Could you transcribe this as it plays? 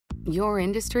Your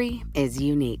industry is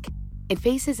unique. It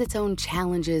faces its own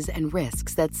challenges and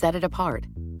risks that set it apart.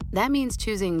 That means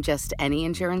choosing just any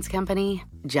insurance company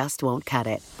just won't cut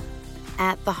it.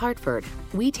 At The Hartford,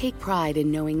 we take pride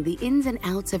in knowing the ins and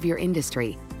outs of your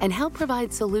industry and help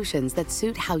provide solutions that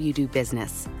suit how you do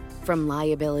business. From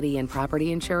liability and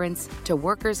property insurance to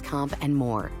workers' comp and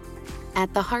more.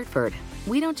 At The Hartford,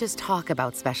 we don't just talk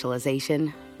about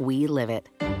specialization, we live it.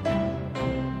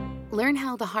 Learn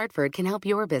how The Hartford can help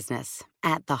your business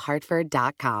at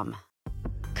thehartford.com.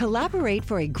 Collaborate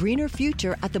for a greener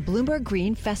future at the Bloomberg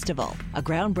Green Festival, a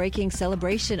groundbreaking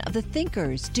celebration of the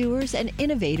thinkers, doers, and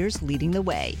innovators leading the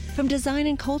way. From design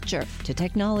and culture to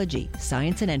technology,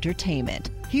 science, and entertainment.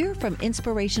 Hear from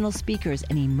inspirational speakers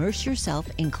and immerse yourself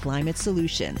in climate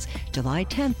solutions. July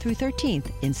 10th through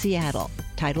 13th in Seattle.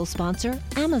 Title sponsor,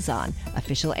 Amazon.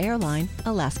 Official airline,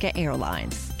 Alaska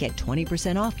Airlines. Get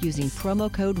 20% off using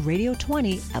promo code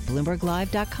radio20 at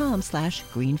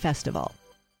bloomberglive.com/greenfestival.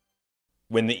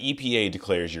 When the EPA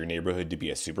declares your neighborhood to be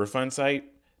a Superfund site,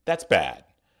 that's bad.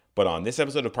 But on this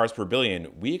episode of Parts Per Billion,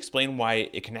 we explain why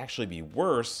it can actually be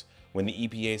worse when the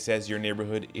EPA says your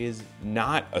neighborhood is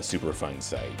not a Superfund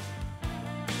site.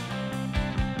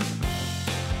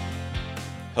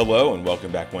 Hello, and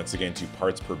welcome back once again to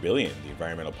Parts Per Billion, the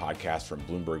environmental podcast from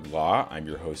Bloomberg Law. I'm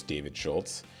your host, David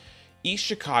Schultz. East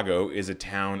Chicago is a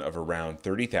town of around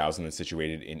 30,000 that's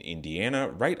situated in Indiana,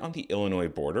 right on the Illinois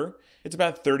border. It's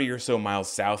about 30 or so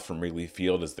miles south from Wrigley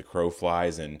Field as the crow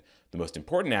flies, and the most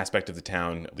important aspect of the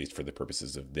town, at least for the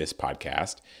purposes of this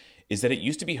podcast, is that it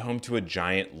used to be home to a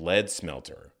giant lead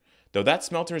smelter. Though that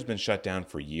smelter has been shut down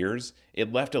for years,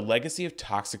 it left a legacy of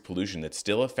toxic pollution that's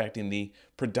still affecting the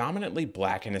predominantly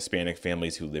Black and Hispanic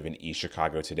families who live in East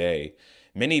Chicago today,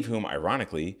 many of whom,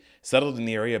 ironically, settled in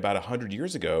the area about 100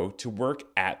 years ago to work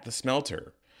at the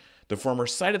smelter. The former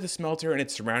site of the smelter and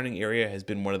its surrounding area has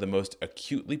been one of the most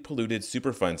acutely polluted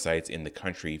Superfund sites in the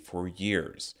country for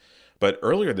years. But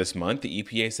earlier this month, the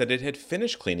EPA said it had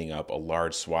finished cleaning up a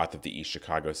large swath of the East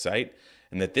Chicago site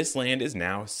and that this land is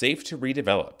now safe to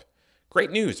redevelop.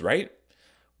 Great news, right?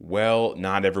 Well,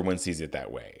 not everyone sees it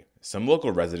that way. Some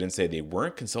local residents say they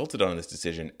weren't consulted on this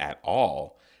decision at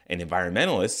all, and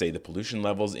environmentalists say the pollution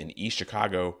levels in East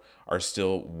Chicago are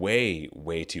still way,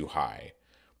 way too high.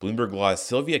 Bloomberg Law's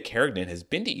Sylvia Carignan has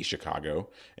been to East Chicago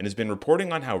and has been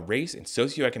reporting on how race and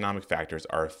socioeconomic factors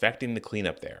are affecting the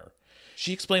cleanup there.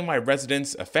 She explained why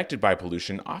residents affected by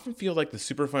pollution often feel like the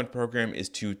Superfund program is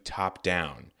too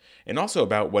top-down, and also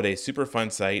about what a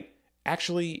Superfund site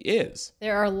actually is.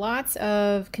 There are lots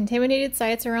of contaminated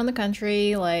sites around the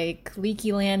country, like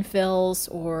leaky landfills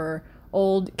or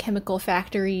old chemical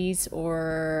factories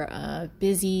or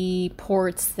busy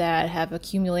ports that have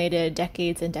accumulated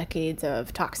decades and decades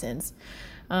of toxins.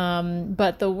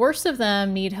 But the worst of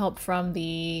them need help from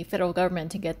the federal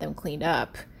government to get them cleaned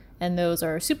up. And those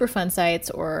are Superfund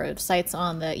sites or sites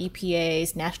on the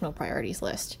EPA's national priorities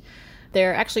list.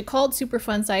 They're actually called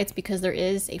Superfund sites because there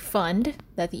is a fund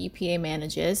that the EPA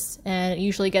manages, and it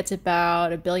usually gets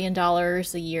about $1 billion a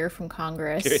year from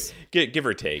Congress. Give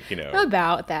or take, you know.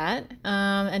 About that.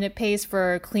 And it pays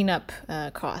for cleanup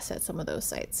costs at some of those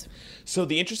sites. So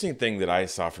the interesting thing that I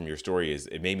saw from your story is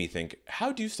it made me think,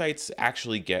 how do sites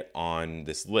actually get on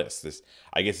this list? This,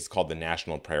 I guess it's called the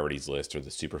National Priorities List or the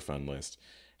Superfund list.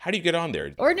 How do you get on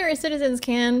there? Ordinary citizens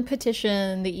can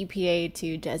petition the EPA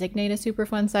to designate a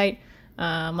Superfund site.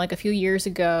 Like a few years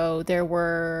ago, there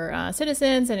were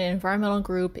citizens and an environmental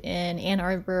group in Ann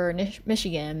Arbor,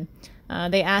 Michigan.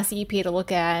 They asked the EPA to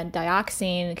look at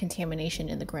dioxin contamination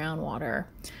in the groundwater.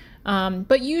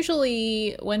 But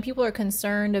usually when people are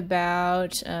concerned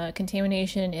about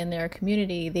contamination in their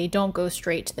community, they don't go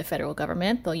straight to the federal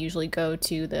government. They'll usually go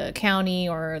to the county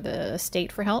or the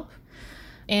state for help.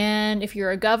 And if you're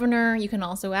a governor, you can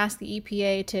also ask the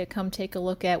EPA to come take a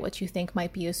look at what you think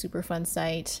might be a Superfund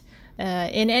site.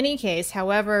 In any case,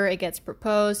 however it gets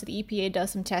proposed, the EPA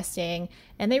does some testing,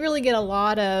 and they really get a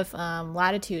lot of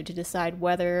latitude to decide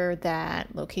whether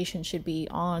that location should be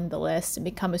on the list and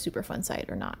become a Superfund site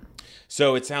or not.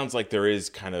 So it sounds like there is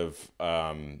kind of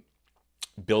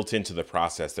built into the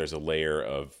process, there's a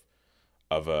layer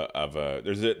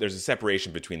there's a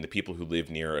separation between the people who live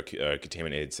near a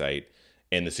contaminated site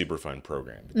and the Superfund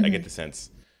program. Mm-hmm. I get the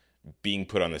sense being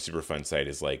put on the Superfund site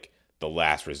is like the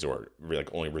last resort,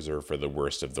 like only reserved for the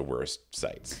worst of the worst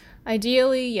sites.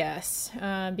 Ideally, yes,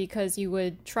 because you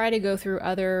would try to go through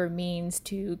other means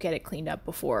to get it cleaned up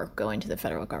before going to the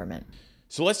federal government.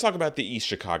 So let's talk about the East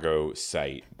Chicago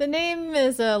site. The name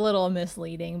is a little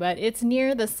misleading, but it's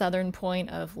near the southern point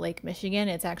of Lake Michigan.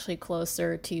 It's actually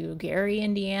closer to Gary,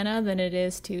 Indiana than it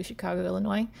is to Chicago,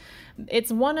 Illinois.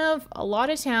 It's one of a lot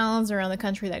of towns around the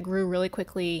country that grew really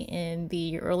quickly in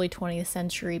the early 20th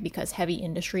century because heavy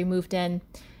industry moved in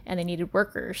and they needed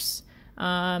workers.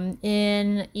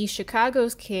 In East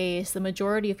Chicago's case, the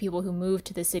majority of people who moved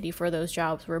to the city for those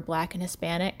jobs were Black and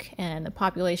Hispanic, and the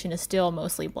population is still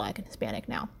mostly Black and Hispanic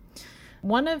now.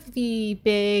 One of the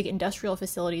big industrial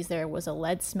facilities there was a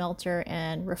lead smelter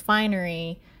and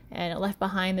refinery, and it left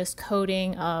behind this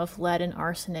coating of lead and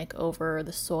arsenic over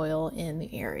the soil in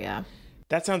the area.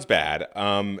 That sounds bad.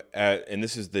 And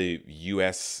this is the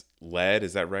U.S. lead,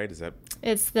 is that right?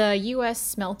 It's the U.S.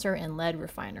 Smelter and Lead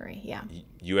Refinery, yeah.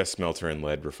 U.S. Smelter and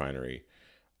Lead Refinery.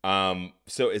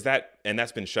 So is that, and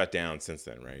that's been shut down since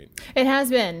then, right? It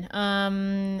has been.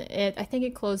 I think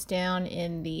it closed down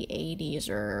in the 80s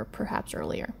or perhaps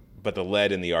earlier. But the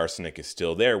lead and the arsenic is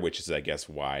still there, which is, I guess,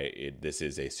 why this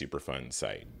is a Superfund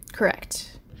site.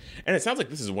 Correct. And it sounds like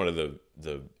this is one of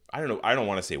the I don't know, I don't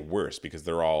want to say worse because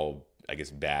they're all, I guess,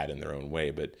 bad in their own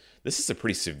way, but this is a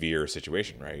pretty severe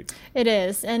situation, right? It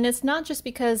is. And it's not just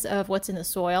because of what's in the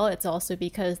soil. It's also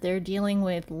because they're dealing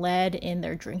with lead in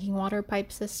their drinking water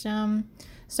pipe system.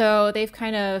 So they've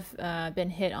kind of been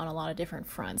hit on a lot of different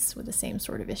fronts with the same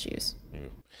sort of issues.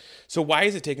 Mm. So why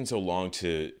is it taking so long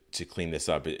to clean this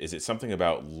up? Is it something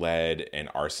about lead and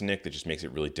arsenic that just makes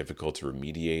it really difficult to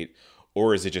remediate?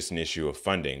 Or is it just an issue of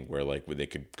funding where they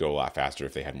could go a lot faster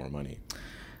if they had more money?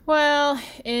 Well,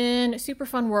 in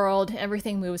Superfund world,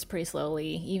 everything moves pretty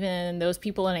slowly. Even those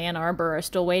people in Ann Arbor are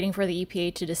still waiting for the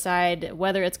EPA to decide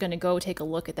whether it's going to go take a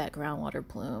look at that groundwater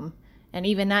plume. And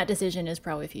even that decision is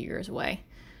probably a few years away.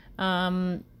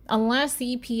 Unless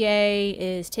the EPA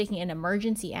is taking an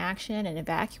emergency action and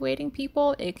evacuating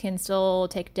people, it can still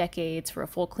take decades for a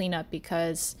full cleanup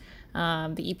because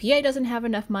the EPA doesn't have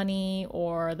enough money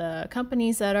or the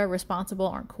companies that are responsible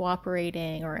aren't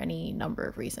cooperating or any number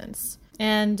of reasons.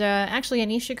 And actually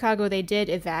in East Chicago, they did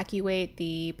evacuate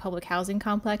the public housing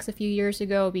complex a few years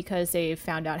ago because they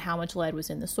found out how much lead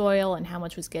was in the soil and how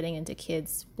much was getting into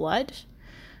kids' blood.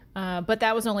 But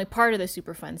that was only part of the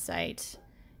Superfund site.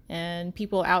 And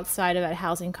people outside of that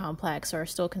housing complex are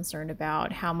still concerned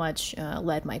about how much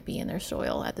lead might be in their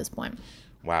soil at this point.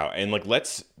 Wow. And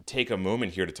let's take a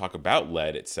moment here to talk about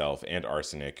lead itself and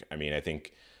arsenic. I mean, I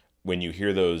think when you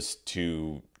hear those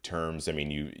two terms, I mean,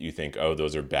 you think, oh,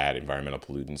 those are bad environmental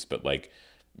pollutants, but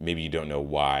maybe you don't know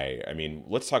why. I mean,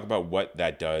 let's talk about what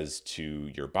that does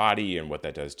to your body and what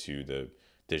that does to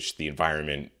the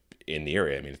environment in the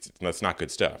area. I mean, that's not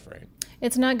good stuff, right?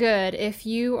 It's not good. If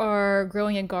you are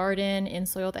growing a garden in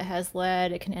soil that has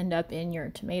lead, it can end up in your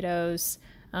tomatoes.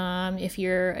 If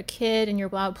you're a kid and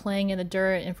you're out playing in the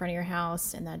dirt in front of your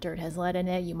house and that dirt has lead in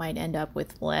it, you might end up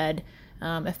with lead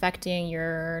affecting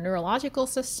your neurological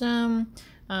system.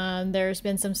 There's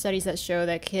been some studies that show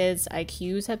that kids'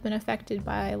 IQs have been affected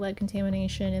by lead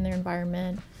contamination in their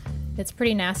environment. It's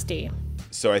pretty nasty.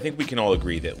 So I think we can all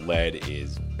agree that lead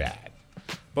is bad.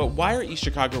 But why are East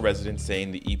Chicago residents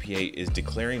saying the EPA is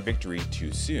declaring victory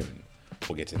too soon?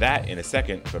 We'll get to that in a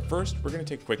second, but first we're going to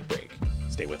take a quick break.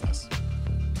 Stay with us.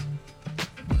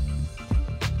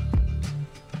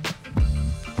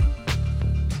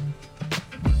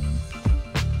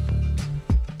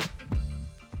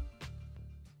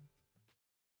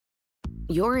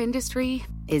 Your industry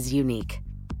is unique.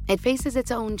 It faces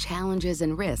its own challenges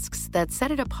and risks that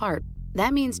set it apart.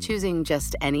 That means choosing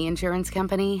just any insurance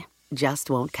company just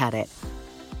won't cut it.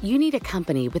 You need a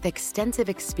company with extensive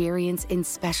experience in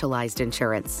specialized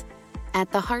insurance.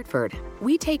 At The Hartford,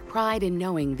 we take pride in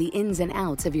knowing the ins and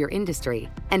outs of your industry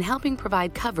and helping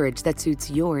provide coverage that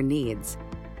suits your needs.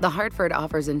 The Hartford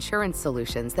offers insurance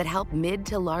solutions that help mid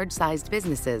to large-sized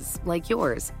businesses like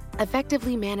yours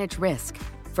effectively manage risk,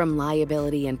 from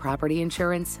liability and property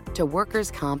insurance to workers'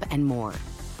 comp and more.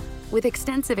 With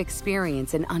extensive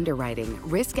experience in underwriting,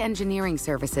 risk engineering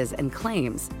services, and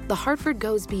claims, The Hartford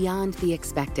goes beyond the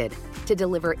expected to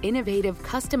deliver innovative,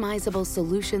 customizable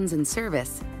solutions and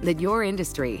service that your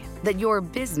industry, that your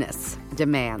business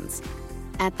demands.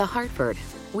 At The Hartford,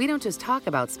 we don't just talk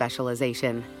about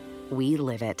specialization, we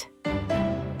live it.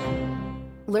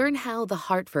 Learn how The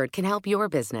Hartford can help your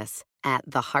business at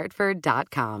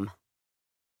thehartford.com.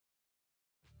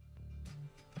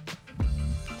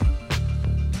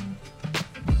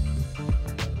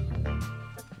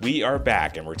 We are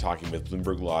back, and we're talking with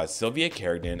Bloomberg Law's Sylvia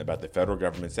Carignan about the federal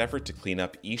government's effort to clean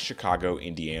up East Chicago,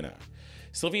 Indiana.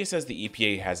 Sylvia says the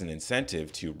EPA has an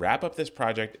incentive to wrap up this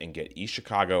project and get East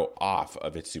Chicago off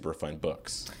of its Superfund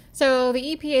books. So the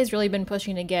EPA has really been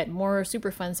pushing to get more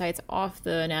Superfund sites off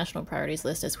the national priorities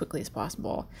list as quickly as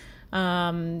possible.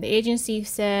 The agency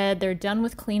said they're done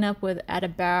with cleanup at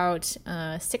about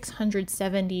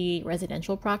 670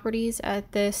 residential properties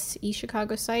at this East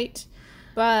Chicago site.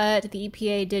 But the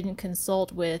EPA didn't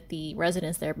consult with the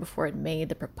residents there before it made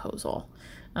the proposal.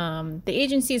 The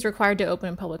agency is required to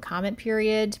open a public comment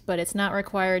period, but it's not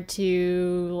required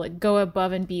to go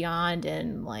above and beyond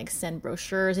and send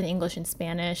brochures in English and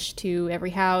Spanish to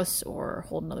every house or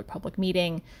hold another public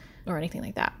meeting or anything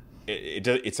like that.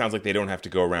 It sounds like they don't have to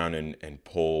go around and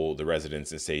poll the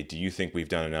residents and say, do you think we've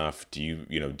done enough? Do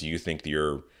you think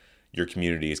your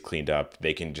community is cleaned up?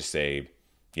 They can just say,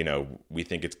 we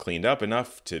think it's cleaned up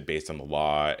enough based on the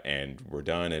law, and we're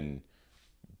done, and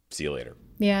see you later.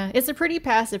 Yeah, it's a pretty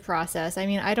passive process. I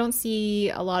mean, I don't see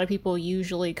a lot of people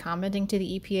usually commenting to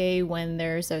the EPA when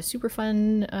there's a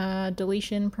Superfund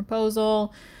deletion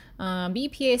proposal. The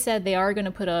EPA said they are going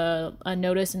to put a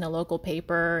notice in the local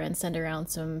paper and send around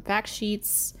some fact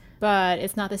sheets, but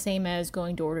it's not the same as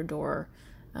going door to door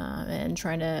and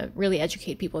trying to really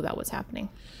educate people about what's happening.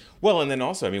 Well, and then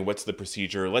also, what's the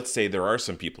procedure? Let's say there are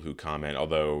some people who comment,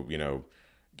 although,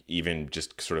 even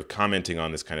just sort of commenting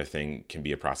on this kind of thing can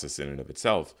be a process in and of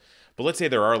itself. But let's say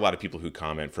there are a lot of people who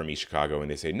comment from East Chicago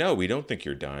and they say, no, we don't think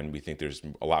you're done. We think there's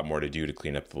a lot more to do to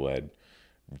clean up the lead.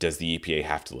 Does the EPA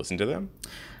have to listen to them?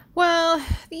 Well,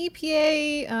 the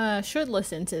EPA should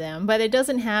listen to them, but it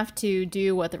doesn't have to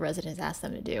do what the residents ask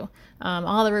them to do.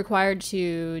 All they're required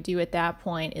to do at that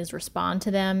point is respond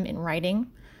to them in writing.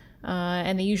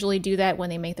 And they usually do that when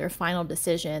they make their final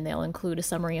decision. They'll include a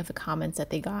summary of the comments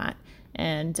that they got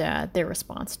and their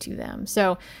response to them.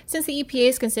 So since the EPA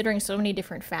is considering so many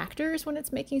different factors when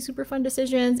it's making Superfund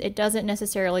decisions, it doesn't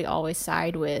necessarily always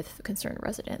side with concerned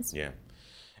residents. Yeah.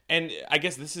 And I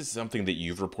guess this is something that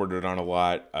you've reported on a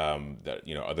lot, that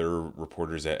other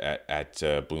reporters at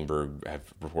Bloomberg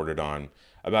have reported on,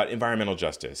 about environmental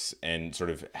justice and sort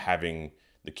of having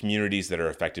the communities that are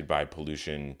affected by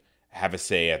pollution have a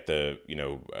say at the,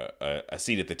 a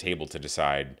seat at the table to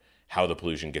decide how the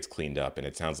pollution gets cleaned up. And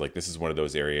it sounds like this is one of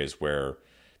those areas where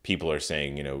people are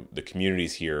saying, the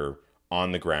communities here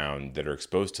on the ground that are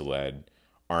exposed to lead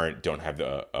don't have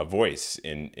a voice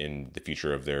in the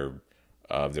future of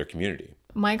their community.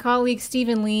 My colleague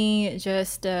Stephen Lee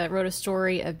just wrote a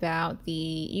story about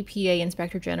the EPA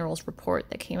Inspector General's report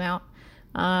that came out.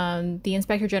 The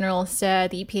Inspector General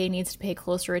said the EPA needs to pay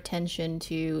closer attention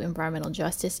to environmental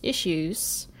justice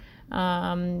issues,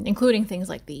 including things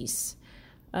like these.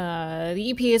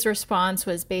 The EPA's response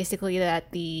was basically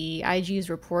that the IG's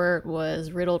report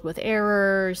was riddled with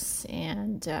errors,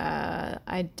 and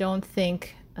I don't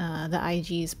think the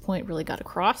IG's point really got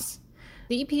across.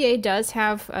 The EPA does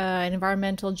have an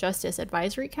Environmental Justice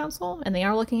Advisory Council, and they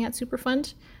are looking at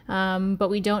Superfund, but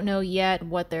we don't know yet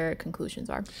what their conclusions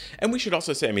are. And we should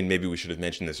also say, maybe we should have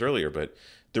mentioned this earlier, but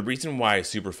the reason why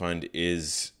Superfund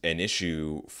is an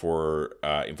issue for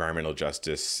environmental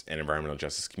justice and environmental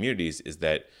justice communities is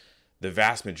that the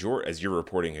vast majority, as your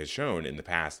reporting has shown in the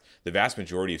past, the vast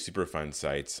majority of Superfund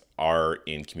sites are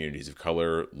in communities of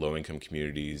color, low-income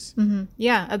communities. Mm-hmm.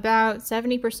 Yeah, about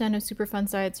 70% of Superfund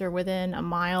sites are within a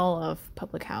mile of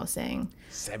public housing.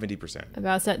 70%.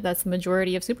 That's the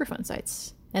majority of Superfund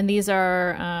sites. And these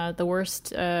are the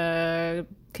worst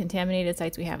contaminated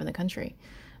sites we have in the country.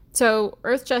 So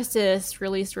Earth Justice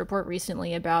released a report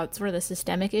recently about sort of the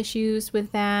systemic issues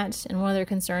with that. And one of their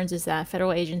concerns is that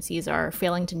federal agencies are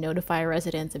failing to notify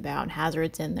residents about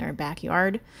hazards in their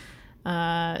backyard.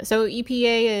 So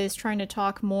EPA is trying to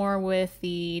talk more with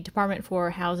the Department for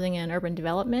Housing and Urban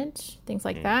Development, things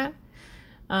like that.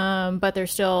 But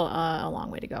there's still a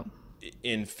long way to go.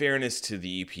 In fairness to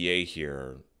the EPA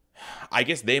here, I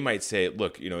guess they might say,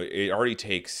 look, it already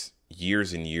takes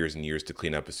years and years and years to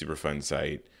clean up a Superfund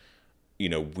site.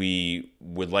 We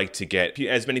would like to get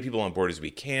as many people on board as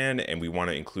we can, and we want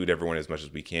to include everyone as much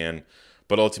as we can.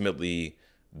 But ultimately,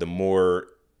 the more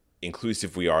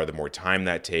inclusive we are, the more time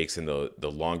that takes, and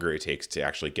the longer it takes to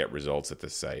actually get results at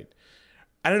this site.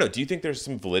 I don't know. Do you think there's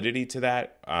some validity to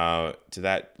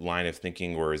that line of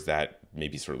thinking, or is that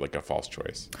maybe sort of like a false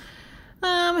choice?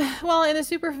 Well, in the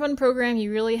Superfund program,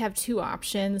 you really have two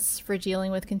options for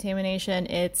dealing with contamination.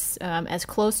 It's as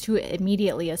close to it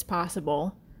immediately as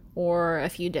possible, or a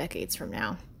few decades from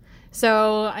now.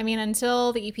 So,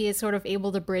 until the EPA is sort of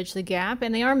able to bridge the gap,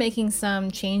 and they are making some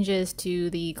changes to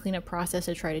the cleanup process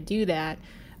to try to do that,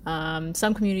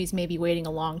 some communities may be waiting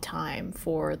a long time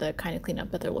for the kind of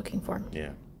cleanup that they're looking for.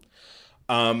 Yeah.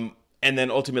 And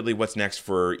then ultimately, what's next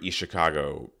for East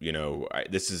Chicago? You know,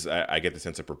 I get the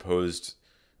sense of proposed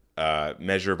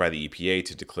measure by the EPA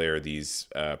to declare these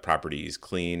properties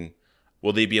clean.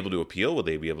 Will they be able to appeal? Will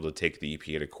they be able to take the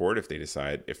EPA to court if they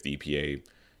decide, if the EPA,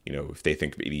 if they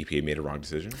think the EPA made a wrong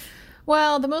decision?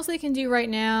 Well, the most they can do right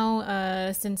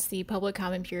now, since the public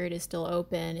comment period is still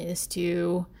open, is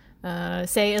to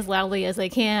say as loudly as they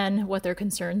can what their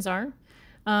concerns are.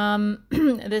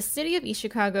 The city of East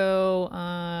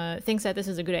Chicago thinks that this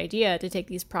is a good idea to take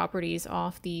these properties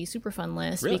off the Superfund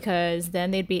list, really? Because then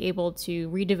they'd be able to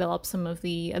redevelop some of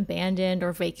the abandoned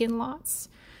or vacant lots.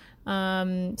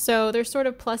 So there's sort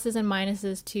of pluses and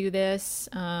minuses to this.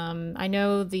 I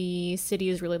know the city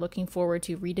is really looking forward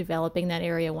to redeveloping that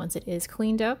area once it is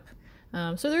cleaned up.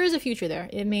 So there is a future there.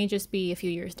 It may just be a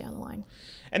few years down the line.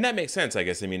 And that makes sense, I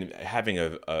guess. I mean, having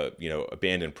a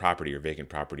abandoned property or vacant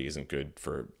property isn't good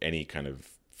for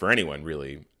anyone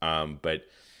really. But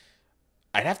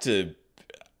I'd have to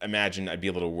imagine I'd be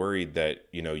a little worried that,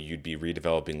 you'd be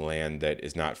redeveloping land that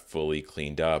is not fully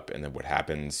cleaned up, and then what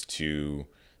happens to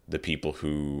the people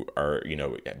who are,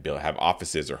 have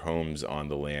offices or homes on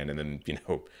the land. And then,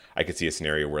 I could see a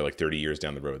scenario where like 30 years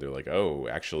down the road, they're like, oh,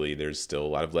 actually, there's still a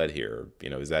lot of lead here.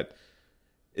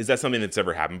 Is that something that's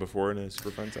ever happened before in a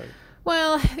Superfund site?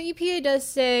 Well, the EPA does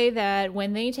say that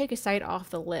when they take a site off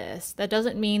the list, that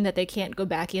doesn't mean that they can't go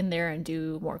back in there and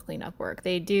do more cleanup work.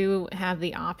 They do have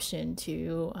the option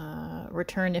to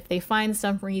return if they find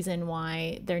some reason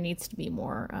why there needs to be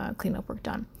more cleanup work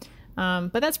done.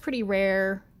 But that's pretty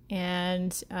rare.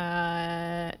 And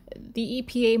the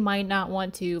EPA might not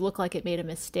want to look like it made a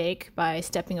mistake by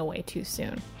stepping away too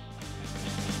soon.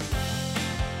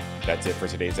 That's it for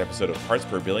today's episode of Parts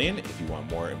Per Billion. If you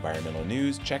want more environmental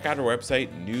news, check out our website,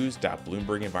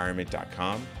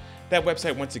 news.bloombergenvironment.com. That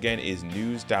website, once again, is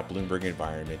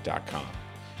news.bloombergenvironment.com.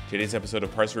 Today's episode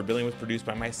of Parts Per Billion was produced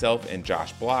by myself and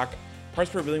Josh Block. Parts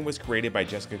Per Billion was created by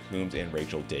Jessica Coombs and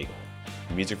Rachel Daigle.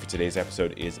 The music for today's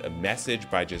episode is A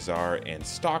Message by Jazar and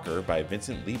Stalker by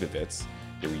Vincent Leibovitz.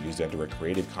 They were used under a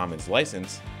Creative Commons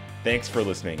license. Thanks for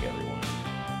listening, everyone.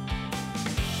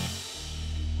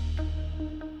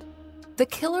 The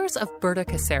killers of Berta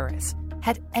Cáceres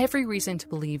had every reason to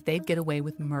believe they'd get away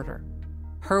with murder.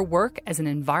 Her work as an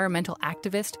environmental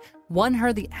activist won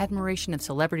her the admiration of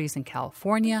celebrities in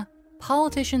California,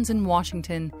 politicians in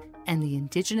Washington, and the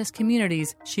indigenous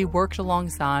communities she worked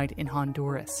alongside in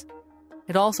Honduras.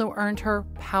 It also earned her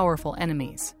powerful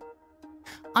enemies.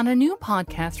 On a new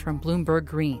podcast from Bloomberg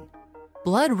Green,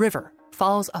 Blood River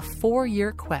follows a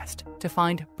 4-year quest to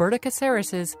find Berta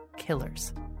Cáceres'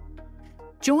 killers.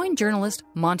 Join journalist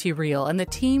Monty Reel and the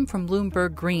team from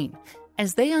Bloomberg Green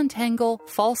as they untangle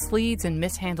false leads and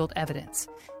mishandled evidence,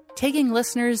 taking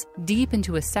listeners deep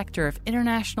into a sector of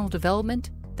international development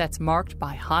that's marked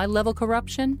by high-level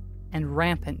corruption and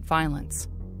rampant violence.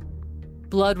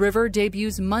 Blood River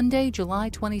debuts Monday,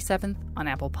 July 27th on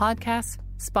Apple Podcasts,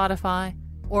 Spotify,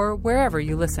 or wherever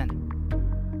you listen.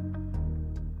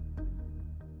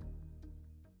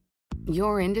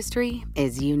 Your industry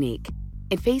is unique.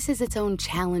 It faces its own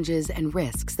challenges and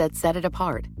risks that set it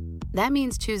apart. That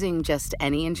means choosing just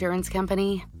any insurance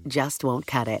company just won't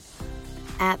cut it.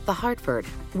 At The Hartford,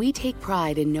 we take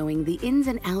pride in knowing the ins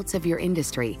and outs of your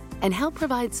industry and help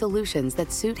provide solutions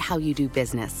that suit how you do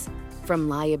business. From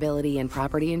liability and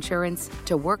property insurance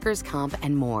to workers' comp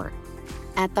and more.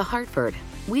 At The Hartford,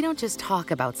 we don't just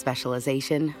talk about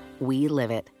specialization, we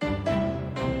live it.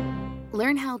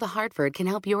 Learn how The Hartford can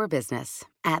help your business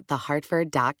at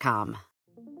thehartford.com.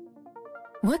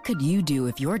 What could you do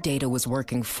if your data was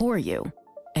working for you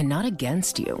and not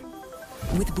against you?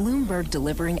 With Bloomberg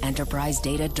delivering enterprise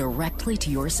data directly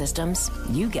to your systems,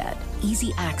 you get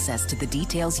easy access to the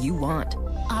details you want,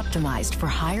 optimized for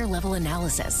higher-level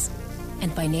analysis,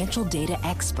 and financial data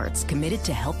experts committed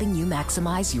to helping you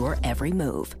maximize your every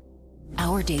move.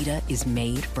 Our data is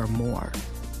made for more,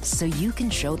 so you can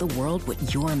show the world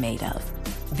what you're made of.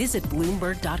 Visit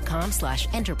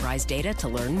Bloomberg.com/enterprise data to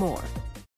learn more.